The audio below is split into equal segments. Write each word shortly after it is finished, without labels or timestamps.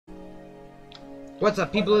What's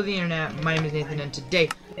up, people of the internet? My name is Nathan, and today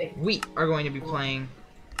we are going to be playing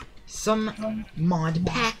some mod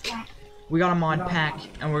pack. We got a mod pack,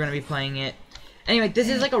 and we're going to be playing it. Anyway, this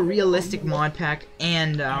is like a realistic mod pack,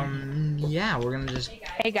 and yeah, we're going to just...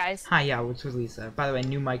 Hey guys. Hi, yeah, what's with Lisa? By the way,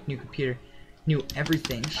 new mic, new computer, new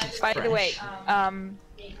everything. She's By fresh. the way,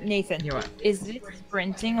 Nathan, Yeah, what? is this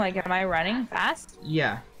sprinting? Like, am I running fast?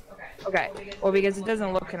 Yeah. Okay. Well, because it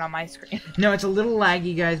doesn't look it on my screen. No, it's a little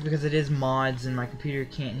laggy, guys, because it is mods, and my computer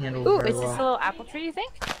can't handle it Ooh, very is this well. a little apple tree, you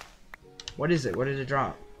think? What is it? What did it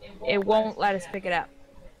drop? It won't let us pick it up.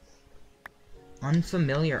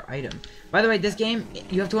 Unfamiliar item. By the way, this game,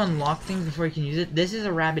 you have to unlock things before you can use it. This is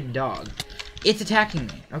a rabid dog. It's attacking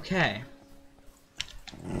me. Okay.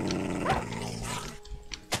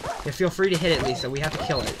 Yeah, feel free to hit it, Lisa. We have to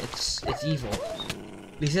kill it. It's evil.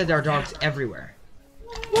 Lisa, there are dogs everywhere.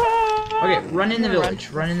 Okay, run in the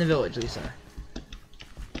village. Run in the village, Lisa.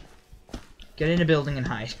 Get in a building and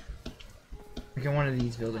hide. Like in one of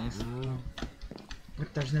these buildings.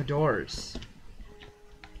 Look, there's no doors.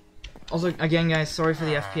 Also, again, guys, sorry for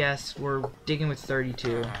the FPS. We're digging with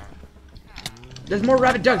 32. There's more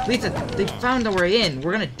rabid dogs. Lisa, they found that we're in.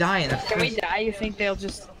 We're gonna die in the Can we die? You think they'll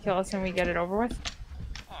just kill us and we get it over with?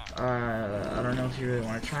 I don't know if you really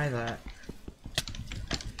want to try that.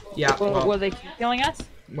 Yeah, Will they keep killing us?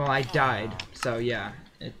 Well, I died, so yeah,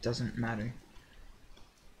 it doesn't matter.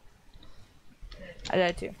 I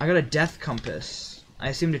died too. I got a death compass. I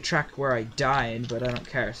assume to track where I died, but I don't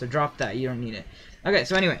care, so drop that, you don't need it. Okay,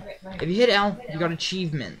 so anyway, if you hit L, you got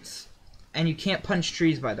achievements. And you can't punch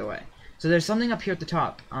trees, by the way. So there's something up here at the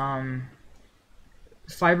top.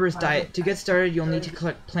 Fibrous diet. To get started, you'll need to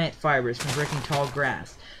collect plant fibers from breaking tall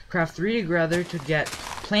grass. Craft 3 together to get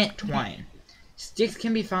plant twine. Sticks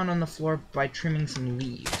can be found on the floor by trimming some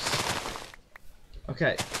leaves.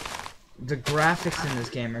 Okay. The graphics in this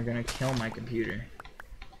game are gonna kill my computer.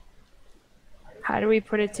 How do we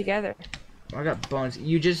put it together? I got bones.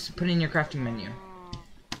 You just put in your crafting menu.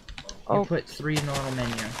 You put 3 in the little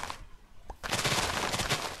menu.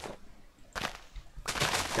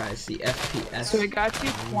 Guys, the FPS. So we got 2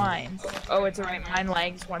 twines. Oh, it's alright. Mine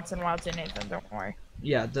lags once in a while too, Nathan. Don't worry.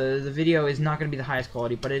 Yeah, the video is not going to be the highest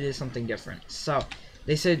quality, but it is something different. So,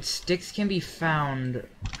 they said sticks can be found...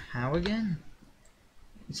 How again?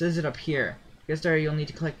 It says it up here. To get started, you'll need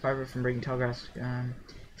to collect fiber from breaking tall grass.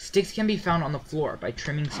 Sticks can be found on the floor by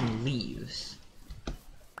trimming some leaves.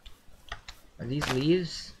 Are these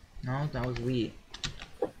leaves? No, that was wheat.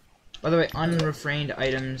 By the way, unrefrained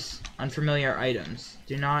items, unfamiliar items.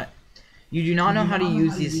 You do not know how to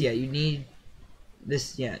use these yet. You need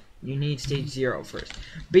this yet. You need stage 0 first.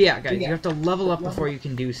 But yeah, guys, you have to level up before you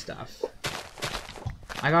can do stuff.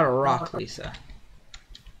 I got a rock, Lisa.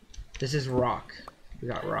 This is rock. We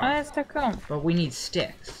got rock. Oh, that's so cool. But we need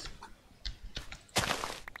sticks.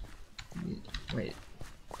 Wait.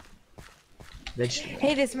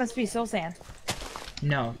 Hey, this must be soul sand.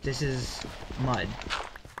 No, this is mud.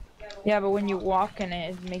 Yeah, but when you walk in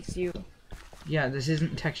it, it makes you... Yeah, this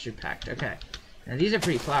isn't texture packed. Okay. Now these are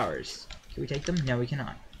pretty flowers. Can we take them? No, we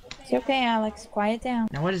cannot. It's okay, Alex. Quiet down.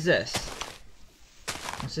 Now what is this?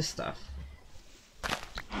 What's this stuff?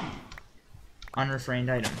 Unrefrained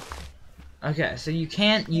item. Okay, so you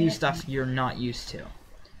can't use stuff you're not used to.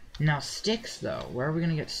 Now sticks, though. Where are we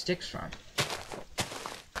gonna get sticks from?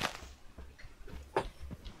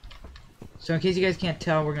 So in case you guys can't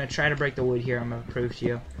tell, we're gonna try to break the wood here. I'm gonna prove to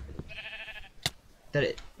you that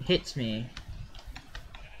it hits me,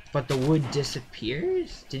 but the wood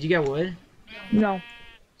disappears? Did you get wood? No.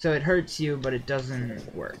 So it hurts you, but it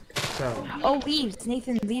doesn't work. So... Oh, leaves!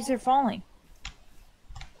 Nathan, leaves are falling.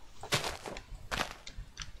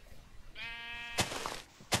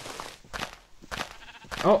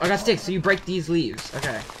 Oh, I got sticks, so you break these leaves.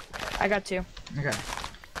 Okay. I got 2. Okay.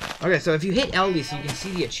 Okay, so if you hit L, so you can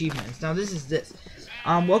see the achievements. Now this is this.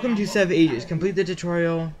 Welcome to Sev Ages. Complete the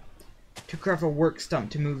tutorial to craft a work stump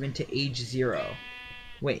to move into age 0.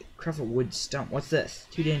 Wait, craft a wood stump. What's this?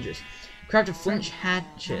 Too dangerous. Craft a flint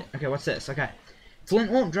hatchet. Okay, what's this? Okay.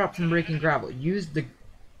 Flint won't drop from breaking gravel. Use the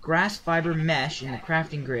grass fiber mesh in the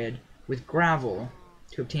crafting grid with gravel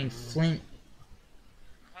to obtain flint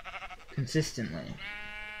consistently.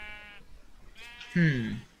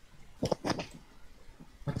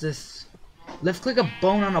 What's this? Left click a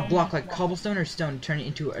bone on a block like cobblestone or stone to turn it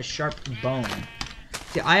into a sharp bone.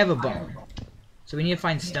 See, I have a bone. So we need to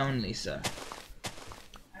find stone, Lisa.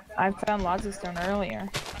 I found lots of stone earlier.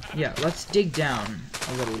 Yeah, let's dig down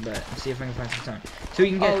a little bit and see if I can find some stone. So we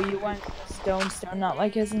can get... Oh, you want stone, not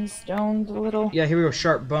like as in stone, the little... Yeah, here we go,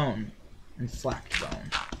 sharp bone. And flacked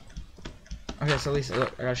bone. Okay, so Lisa,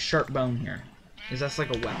 look, I got a sharp bone here. Is that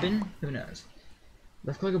like a weapon? Who knows?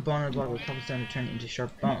 Left click a bone on the block with cobblestone to turn it into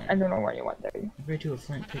sharp bone. I don't know where you went there. Upgrade to a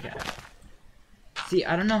flint pickaxe. See,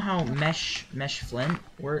 I don't know how mesh flint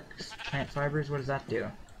works. Plant fibers, what does that do?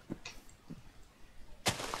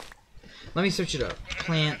 Let me search it up.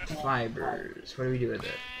 Plant fibers. What do we do with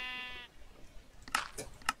it?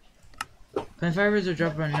 Plant fibers are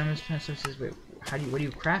dropped on numerous plant sources. Wait, what do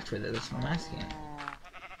you craft with it? That's what I'm asking.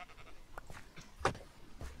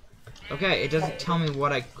 Okay, it doesn't tell me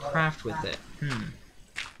what I craft with it.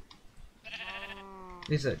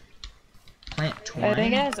 Lisa, plant twine? I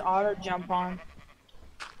think it has auto jump on.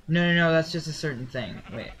 No, that's just a certain thing.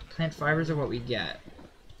 Wait, plant fibers are what we get.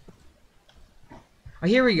 Oh,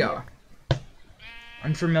 here we go.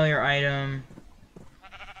 Unfamiliar item.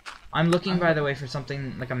 I'm looking, by the way, for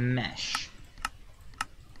something like a mesh.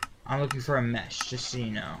 I'm looking for a mesh, just so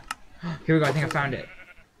you know. Here we go, I think I found it.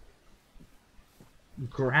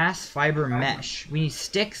 Grass fiber mesh. We need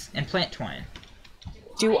sticks and plant twine.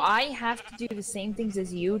 Do I have to do the same things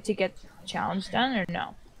as you to get the challenge done, or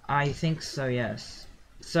no? I think so, yes.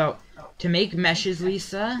 So, to make meshes,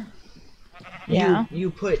 Lisa, Yeah.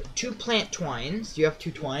 you put 2 plant twines. Do you have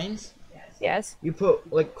 2 twines? Yes. You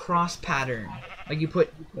put, like, cross pattern. Like, you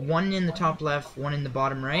put one in the top left, one in the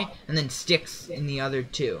bottom right, and then sticks in the other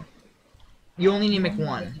 2. You only need to make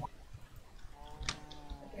 1.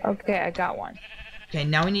 Okay, I got one. Okay,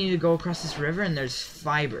 now we need to go across this river, and there's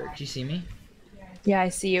fiber. Do you see me? Yeah, I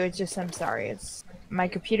see you. It's just, I'm sorry. It's my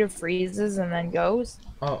computer freezes and then goes.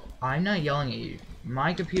 Oh, I'm not yelling at you.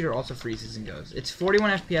 My computer also freezes and goes. It's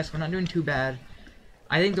 41 FPS. We're not doing too bad.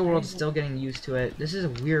 I think the world's still getting used to it. This is a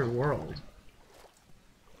weird world.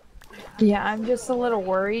 Yeah, I'm just a little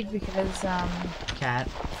worried because, Cat.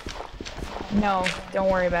 no,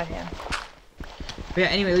 don't worry about him. But yeah,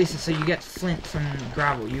 anyway, Lisa, so you get flint from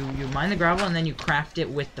gravel. You mine the gravel, and then you craft it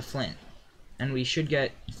with the flint. And we should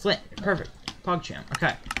get flint. Perfect. PogChamp.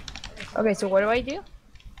 Okay. Okay, so what do I do?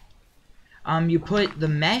 You put the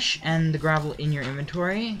mesh and the gravel in your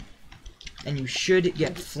inventory, and you should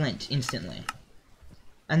get flint instantly.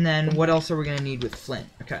 And then what else are we gonna need with flint?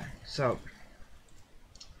 Okay, so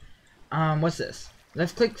what's this?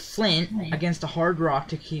 Left click flint against a hard rock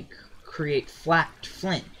to create flat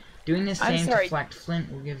flint. Doing the same to flat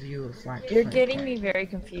flint will give you a flat flint. You're getting me very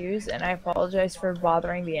confused, and I apologize for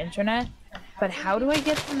bothering the internet. But how do I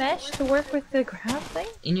get the mesh to work with the ground thing?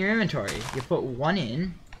 In your inventory, you put one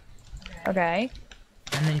in. Okay.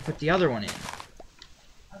 And then you put the other one in.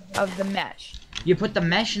 Of the mesh. You put the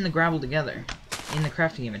mesh and the gravel together in the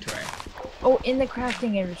crafting inventory. Oh, in the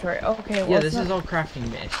crafting inventory. Okay. Well, yeah, this is all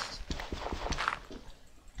crafting based.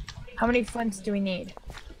 How many flints do we need?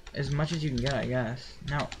 As much as you can get, I guess.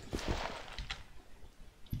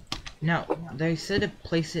 No, they said to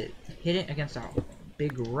place it, hit it against a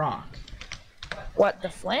big rock. What, the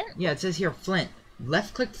flint? Yeah, it says here flint.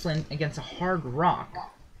 Left click flint against a hard rock.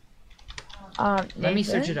 Let me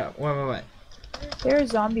search it up. Wait. There are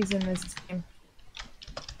zombies in this game.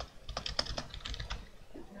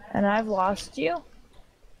 And I've lost you?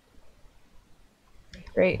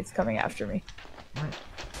 Great, it's coming after me. What?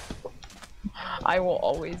 I will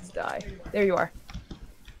always die. There you are.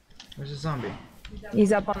 Where's the zombie?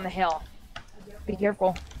 He's up on the hill. Be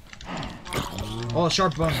careful. Oh,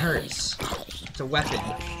 sharp bone hurts. It's a weapon.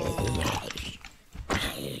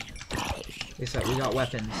 Guess what? We got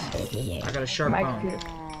weapons. I got a sharp bone.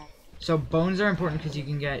 So bones are important because you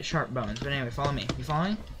can get sharp bones. But anyway, follow me. You follow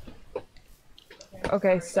me?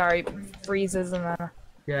 Okay, sorry. Freezes and then...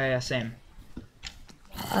 Yeah, same.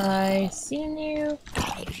 I seen you,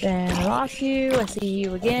 then lost you, I see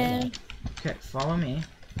you again. Okay, follow me.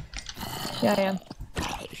 Yeah, I am.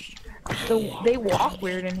 So they walk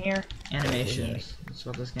weird in here. Animations. That's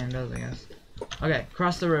what this game does, I guess. Okay,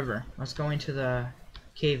 cross the river. Let's go into the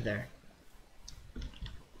cave there.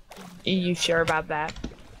 Are you sure about that?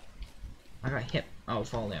 I got hit. Oh,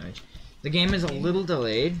 fall damage. The game is a little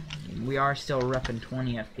delayed. We are still repping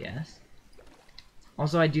 20 FPS.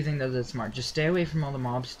 Also, I do think that it's smart. Just stay away from all the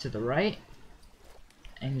mobs to the right.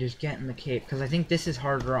 And just get in the cave. Because I think this is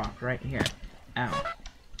hard rock right here. Ow.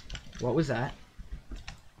 What was that?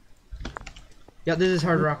 Yeah, this is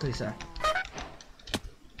hard rock, Lisa.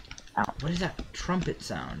 Ow. What is that trumpet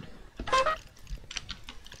sound?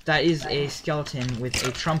 That is a skeleton with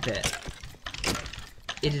a trumpet.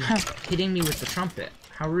 It is hitting me with the trumpet.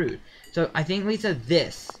 How rude. So, I think, Lisa,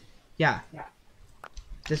 this. Yeah.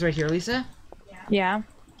 This right here, Lisa? Yeah.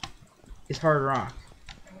 Is hard rock.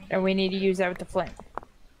 And we need to use that with the flint.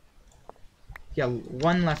 Yeah,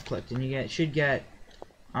 one left clicked, and you should get,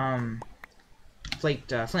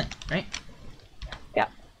 flaked, flint, right? Yeah.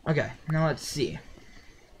 Okay, now let's see.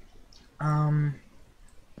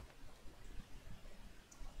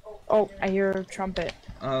 Oh, I hear a trumpet.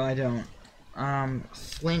 Oh, I don't.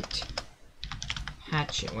 Flint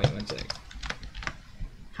hatchet. Wait, one sec.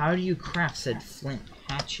 How do you craft said flint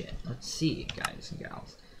hatchet? Let's see, guys and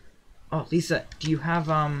gals. Oh, Lisa, do you have,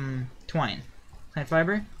 twine? Plant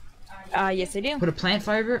fiber? Yes I do. Put a plant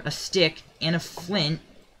fiber, a stick, and a flint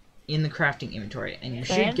in the crafting inventory, and you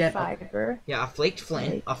should get fiber. a flaked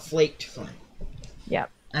flint, a flaked flint. Yep.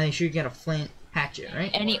 And you should get a flint hatchet,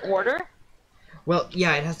 right? Any order? Well,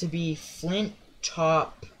 yeah, it has to be flint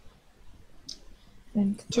top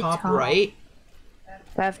right.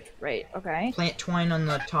 Left, right, okay. Plant twine on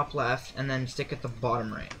the top left, and then stick at the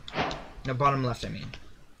bottom right. No, bottom left, I mean.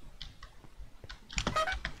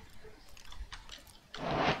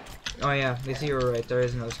 Oh yeah, Lisa, you were right, there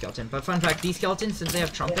is another skeleton. But fun fact, these skeletons, since they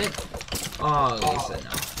have trumpet... Oh, Lisa, no.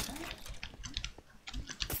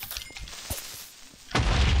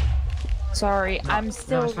 Sorry, No, I'm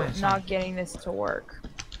still it's fine, it's not fine. getting this to work.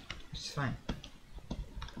 It's fine.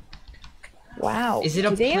 Wow. Is it a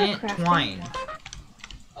Do they have plant crafting? twine?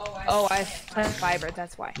 Oh, I have plant fiber,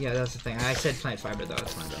 that's why. Yeah, that's the thing. I said plant fiber, though.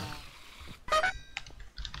 It's fine, though.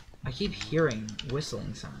 I keep hearing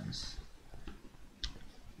whistling sounds.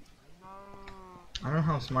 I don't know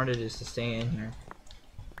how smart it is to stay in here.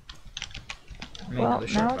 Make Well, another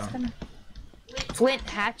sharp now it's bone. gonna... Flint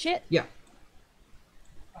hatchet? Yeah.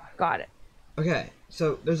 Got it. Okay,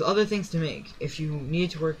 so there's other things to make. If you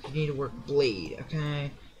need to work, you need to work blade,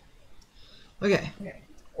 okay? Okay.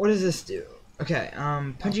 What does this do? Okay,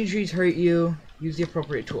 punching trees hurt you. Use the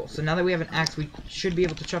appropriate tool. So now that we have an axe, we should be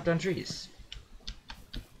able to chop down trees.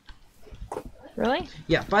 Really?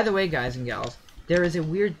 Yeah, by the way, guys and gals, there is a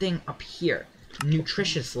weird thing up here.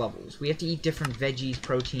 Nutritious levels. We have to eat different veggies,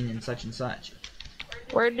 protein, and such.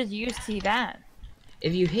 Where did you see that?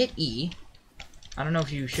 If you hit E, I don't know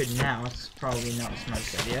if you should now, it's probably not the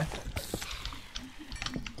smartest idea.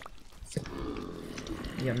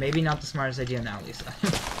 Yeah, maybe not the smartest idea now, Lisa.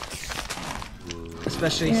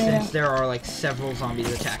 Especially since there are like several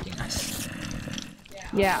zombies attacking us.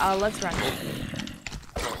 Yeah, let's run.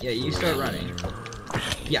 Yeah, you start running.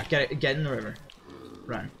 Yeah, get in the river.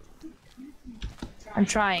 Run. I'm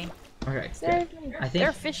trying. Okay. There I think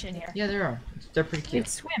are fish in here. yeah, there are. They're pretty We cute.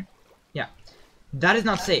 can swim. Yeah. That is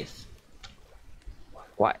not safe.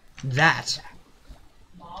 What? That.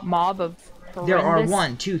 Mob of There are horrendous-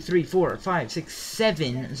 1, 2, 3, 4, 5, 6,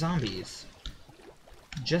 7 zombies.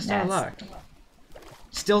 Just our Yes. luck.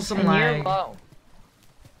 Still some And you're lag. low.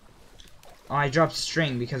 Oh, I dropped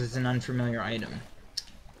string because it's an unfamiliar item.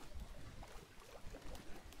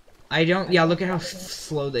 I don't. Yeah, look at how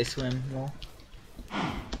slow they swim. Well,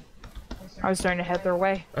 I was starting to head their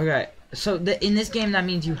way. okay. So in this game, that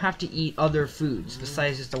means you have to eat other foods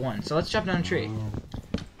besides just the one. So let's chop down a tree.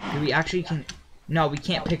 Do we actually can? No, we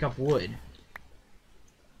can't pick up wood.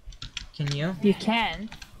 Can you? You can.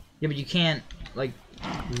 Yeah, but you can't like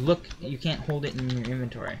look. You can't hold it in your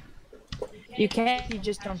inventory. You can. You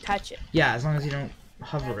just don't touch it. Yeah, as long as you don't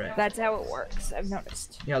hover it. That's how it works. I've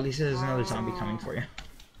noticed. Yeah, Lisa, there's another zombie coming for you.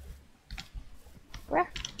 Where?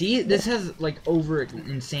 This has like over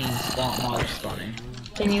insane mob spawning.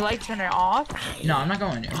 Can you like turn it off? No, I'm not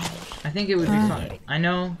going to. I think it would be fun. I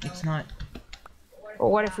know it's not. Or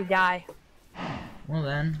what if we die? Well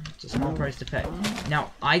then, it's a small price to pay.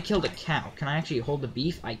 Now, I killed a cow. Can I actually hold the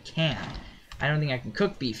beef? I can. I don't think I can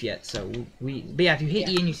cook beef yet, so but yeah, if you hit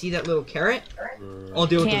E and you see that little carrot, I'll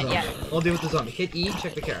deal with the Can't zombie. yet. I'll deal with the zombie. Hit E,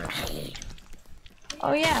 check the carrot.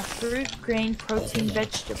 Oh yeah, fruit, grain, protein,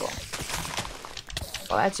 vegetable.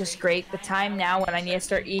 Well, that's just great. The time now when I need to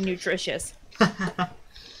start eating nutritious.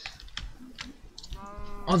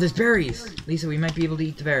 Oh, there's berries! Lisa, we might be able to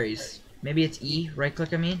eat the berries. Maybe it's E, right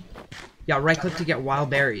click I mean? Yeah, right click to get wild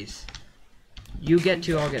berries. You get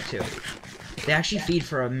 2, I'll get 2. They actually feed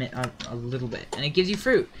for a little bit, and it gives you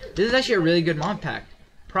fruit. This is actually a really good mod pack.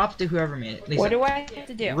 Props to whoever made it. Lisa, What do I have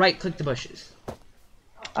to do? right click the bushes,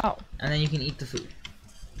 Oh, and then you can eat the food.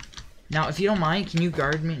 Now, if you don't mind, can you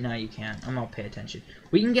guard me? No, you can't. I'm gonna pay attention.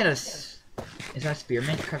 We can get is that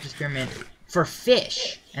spearmint? Craft a spearmint for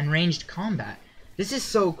fish and ranged combat. This is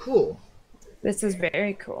so cool. this is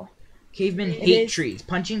very cool. Cavemen It hate is. trees.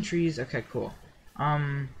 Punching trees. Okay, cool.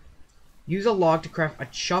 Use a log to craft a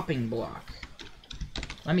chopping block.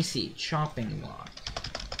 Let me see. Chopping block.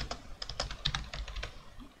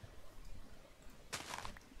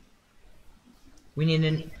 We need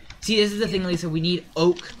an... See, this is the thing, Lisa. We need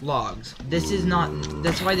oak logs. This is not...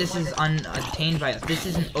 That's why this is unattained by us. This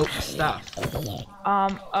isn't oak stuff. Oh,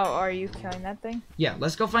 are you killing that thing? Yeah,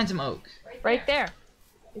 let's go find some oak. Right there.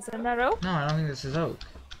 Isn't that oak? No, I don't think this is oak.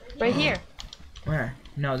 Right here. Where?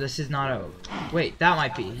 No, this is not oak. Wait, that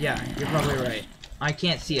might be. Yeah, you're probably right. I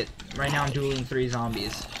can't see it. Right now I'm dueling 3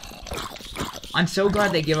 zombies. I'm so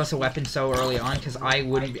glad they give us a weapon so early on, because I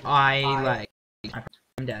wouldn't be- I'm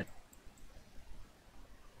dead.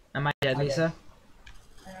 Am I dead, Lisa?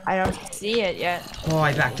 I don't see it yet. Oh,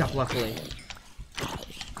 I backed up, luckily.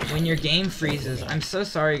 When your game freezes, I'm so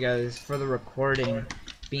sorry, guys, for the recording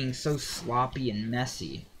being so sloppy and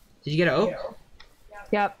messy. Did you get an oak?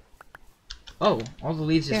 Yep. Oh, all the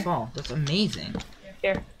leaves just Here. fall. That's amazing.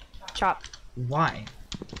 Here. Chop. Why?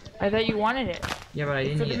 I thought you wanted it. Yeah, but I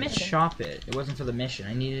It's for didn't the need to mission. chop it. It wasn't for the mission.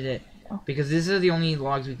 I needed it Oh. because these are the only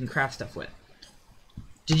logs we can craft stuff with.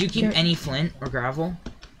 Did you keep Here. any flint or gravel?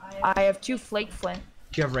 I have 2 flake flint.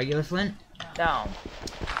 Do you have regular flint? No.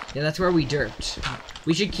 Yeah, that's where we derped.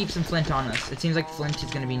 We should keep some flint on us. It seems like flint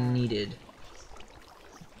is going to be needed.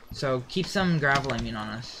 So, keep some gravel, on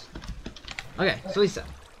us. Okay, so Lisa.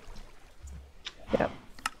 Yep.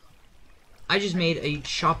 I just made a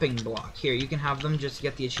chopping block. Here, you can have them just to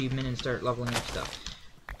get the achievement and start leveling up stuff.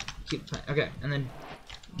 Okay, and then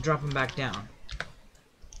drop them back down.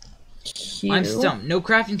 Cute. I'm stumped. No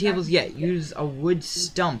crafting tables yet. Use a wood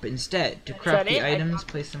stump instead to craft that the it? items.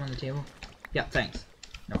 Place them on the table. Yeah, thanks.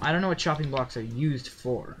 No, I don't know what chopping blocks are used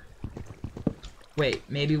for. Wait,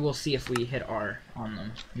 maybe we'll see if we hit R on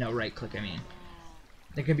them. No, right click, I mean.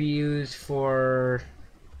 They could be used for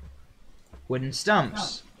wooden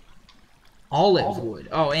stumps. Olive wood.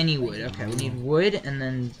 Oh, any wood. Okay, we need wood and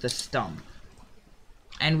then the stump.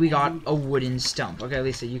 And we got a wooden stump. Okay,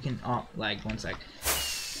 Lisa, you can... Oh, lag. 1 sec.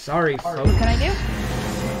 Sorry, folks. What can I do?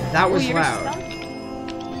 That was you're loud.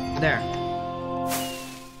 stumped? There.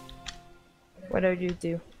 What do you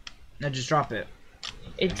do? Now just drop it.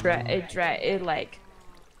 It like...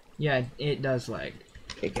 Yeah, it does lag.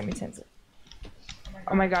 Okay, give me 10 seconds.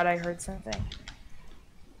 Oh my god, I heard something.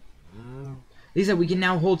 Lisa, we can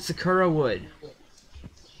now hold Sakura wood.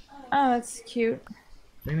 Oh, that's cute.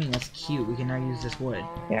 What do you mean? That's cute. We can now use this wood.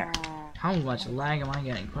 Here. How much lag am I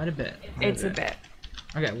getting? Quite a bit. It's a bit.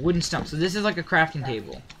 Okay, wooden stump. So this is like a crafting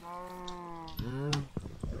table.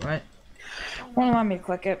 What? Won't allow me to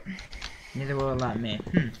click it. Neither will allow me.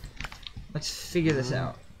 Let's figure this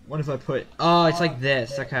out. What if I put... Oh, it's like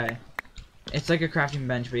this. Okay. It's like a crafting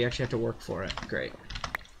bench, but you actually have to work for it. Great.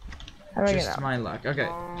 How do I get Just out? my luck. Okay.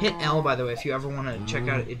 Hit L, by the way, if you ever want to check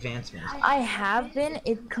out advancements. I have been.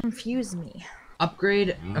 It confused me.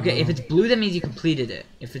 Upgrade. Okay, if it's blue, that means you completed it.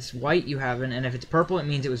 If it's white, you haven't. And if it's purple, it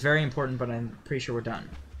means it was very important, but I'm pretty sure we're done.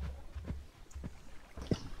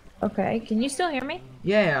 Okay, can you still hear me?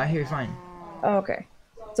 Yeah, I hear you fine. Oh, okay.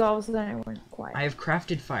 So all of a sudden I went quiet. I have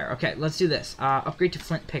crafted fire. Okay, let's do this. Upgrade to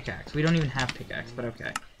flint pickaxe. We don't even have pickaxe, but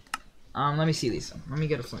okay. Let me see, Lisa. Let me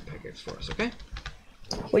get a flint pickaxe for us, okay?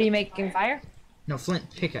 What are you making, fire? No, flint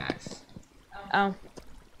pickaxe. Oh.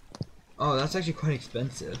 Oh, that's actually quite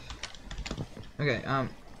expensive. Okay,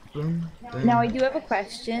 boom, boom. Now I do have a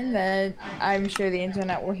question that I'm sure the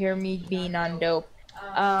internet will hear me being on dope.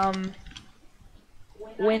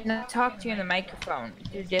 When I talk to you in the microphone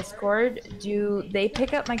through Discord, do they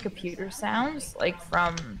pick up my computer sounds, like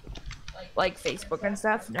from, like Facebook and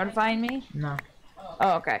stuff, notifying me? No.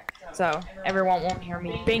 Oh, okay. So everyone won't hear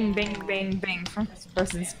me bing, bing, bing, bing from this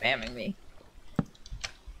person spamming me.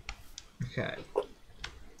 Okay.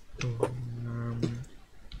 Boom,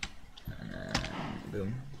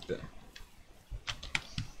 boom, boom.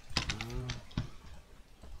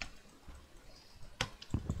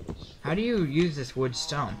 How do you use this wood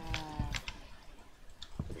stump?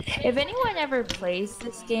 If anyone ever plays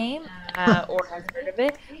this game or has heard of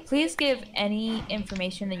it, please give any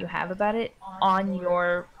information that you have about it on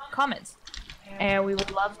your comments. And we would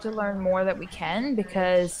love to learn more that we can,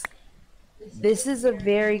 because this is a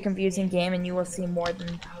very confusing game and you will see more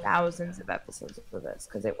than thousands of episodes of this,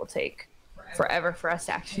 because it will take forever for us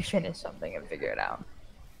to actually finish something and figure it out.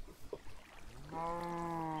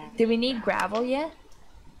 Do we need gravel yet?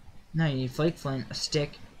 No, you need flake flint, a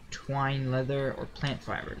stick, twine, leather, or plant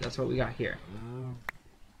fiber. That's what we got here.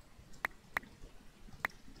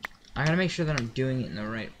 I gotta make sure that I'm doing it in the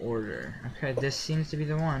right order. Okay, this seems to be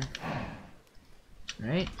the one.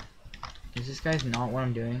 Right? Is this guy's not what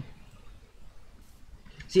I'm doing?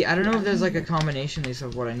 See, I don't know if there's like a combination list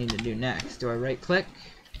of what I need to do next. Do I right click?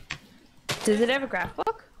 Does it have a graph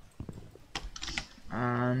book?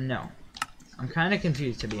 No. I'm kind of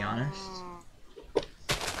confused, to be honest.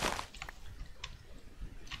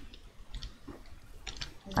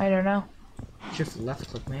 I don't know. Shift left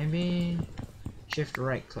click, maybe? Shift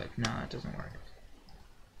right click. No, that doesn't work.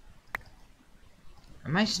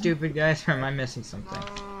 Am I stupid, guys, or am I missing something?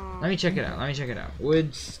 Let me check it out. Let me check it out.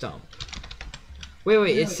 Wood stump.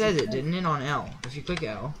 Wait, it says it, didn't it, on L? If you click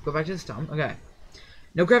L, go back to the stump. Okay.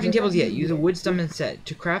 No crafting tables yet. Use a wood stump instead.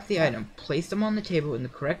 To craft the item, place them on the table in the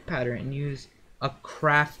correct pattern and use a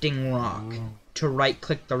crafting rock to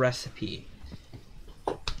right-click the recipe.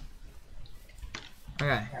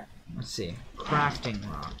 Okay, let's see. Crafting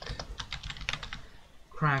rock.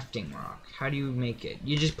 Crafting rock. How do you make it?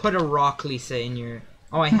 You just put a rock, Lisa, in your...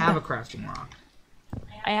 Oh, I have a crafting rock.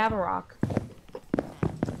 I have a rock.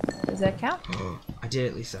 Does that count? I did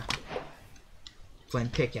it, Lisa.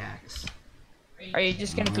 Flint pickaxe. Are you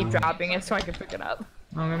just gonna keep dropping it so I can pick it up?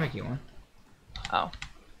 Oh, I'm gonna make you one. Oh.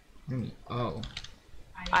 Oh.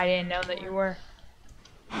 I didn't know that you were.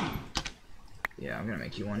 Yeah, I'm gonna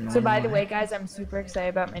make you one. So by the way, guys, I'm super excited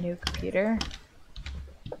about my new computer.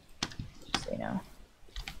 Just so you know.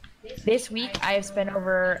 This week, I have spent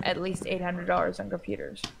over at least $800 on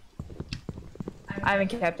computers. I haven't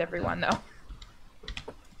kept every one, though.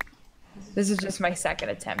 This is just my second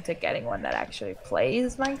attempt at getting one that actually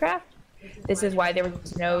plays Minecraft. This is why there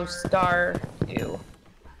was no Stardew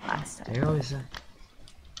last time. There you go, Lisa.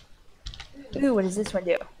 Ooh, what does this one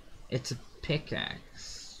do? It's a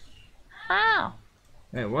pickaxe. Oh.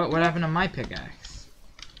 Wait, what happened to my pickaxe?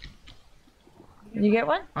 Did you get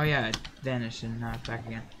one? Oh yeah, it vanished and now it's back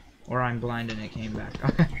again. Or I'm blind and it came back.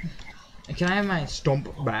 Okay. Can I have my stump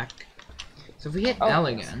back? So if we hit L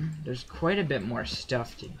again, there's quite a bit more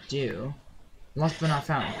stuff to do. Lost but not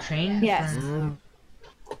found. Train from...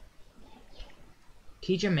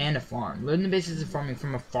 Teach a man to farm. Learn the basics of farming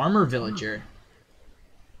from a farmer villager.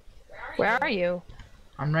 Where are you?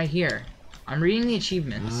 I'm right here. I'm reading the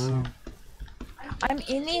achievements. I'm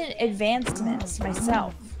in the advancements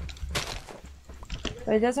myself.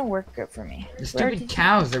 But it doesn't work good for me. The stupid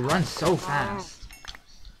cows, they run so fast.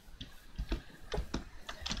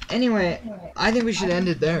 Anyway, I think we should end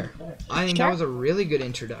it there. I think that was a really good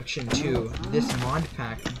introduction to this mod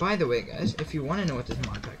pack. By the way, guys, if you want to know what this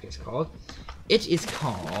mod pack is called, it is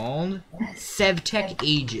called SevTech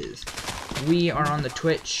Ages. We are on the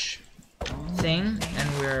Twitch thing,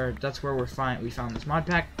 and that's where we found this mod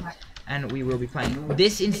pack, and we will be playing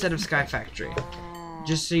this instead of Sky Factory.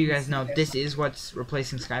 Just so you guys know, this is what's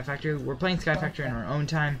replacing Sky Factory. We're playing Sky Factory in our own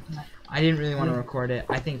time. I didn't really want to record it.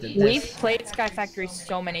 I think that we've played Sky Factory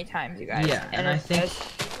so many times, you guys. Yeah, and I think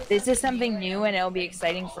this is something new, and it'll be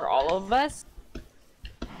exciting for all of us.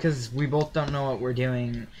 Because we both don't know what we're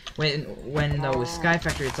doing. When though with Sky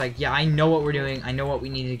Factory, it's like, yeah, I know what we're doing. I know what we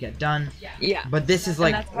need to get done. Yeah. But this is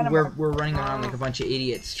like we're running around like a bunch of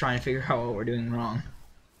idiots trying to figure out what we're doing wrong.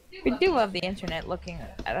 We do love the internet looking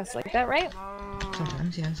at us like that, right?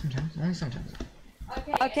 Sometimes, yeah, sometimes, only sometimes.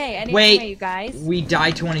 Okay, anyway, you guys. We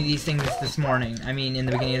died to one of these things this morning. I mean, in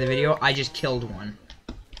the beginning of the video, I just killed one.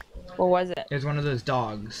 What was it? It was one of those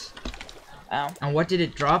dogs. Oh. And what did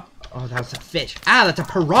it drop? Oh, that was a fish. Ah, that's a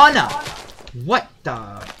piranha! What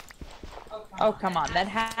the? Oh, come on. That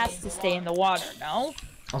has to stay in the water, no?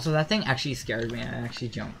 Also, that thing actually scared me. I actually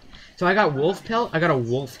jumped. So I got wolf pelt. I got a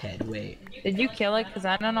wolf head. Wait. Did you kill it? Because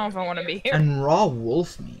I don't know if I want to be here. And raw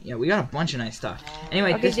wolf meat. Yeah, we got a bunch of nice stuff.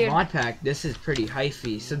 Anyway, this mod pack, this is pretty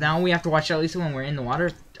hyphy. So now we have to watch out, Lisa, when we're in the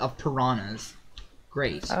water, of piranhas.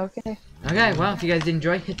 Great. Okay. Okay, well, if you guys did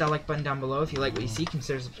enjoy, hit that like button down below. If you like what you see,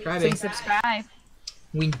 consider subscribing. Please subscribe.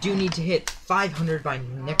 We do need to hit 500 by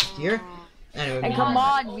next year. And come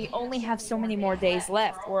on, we only have so many more days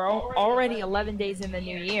left. We're already 11 days in the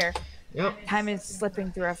new year. Yep. Time is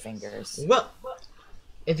slipping through our fingers. Well,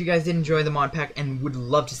 if you guys did enjoy the mod pack and would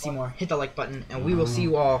love to see more, hit that like button, and we will see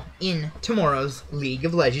you all in tomorrow's League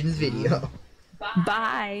of Legends video.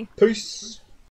 Bye. Peace.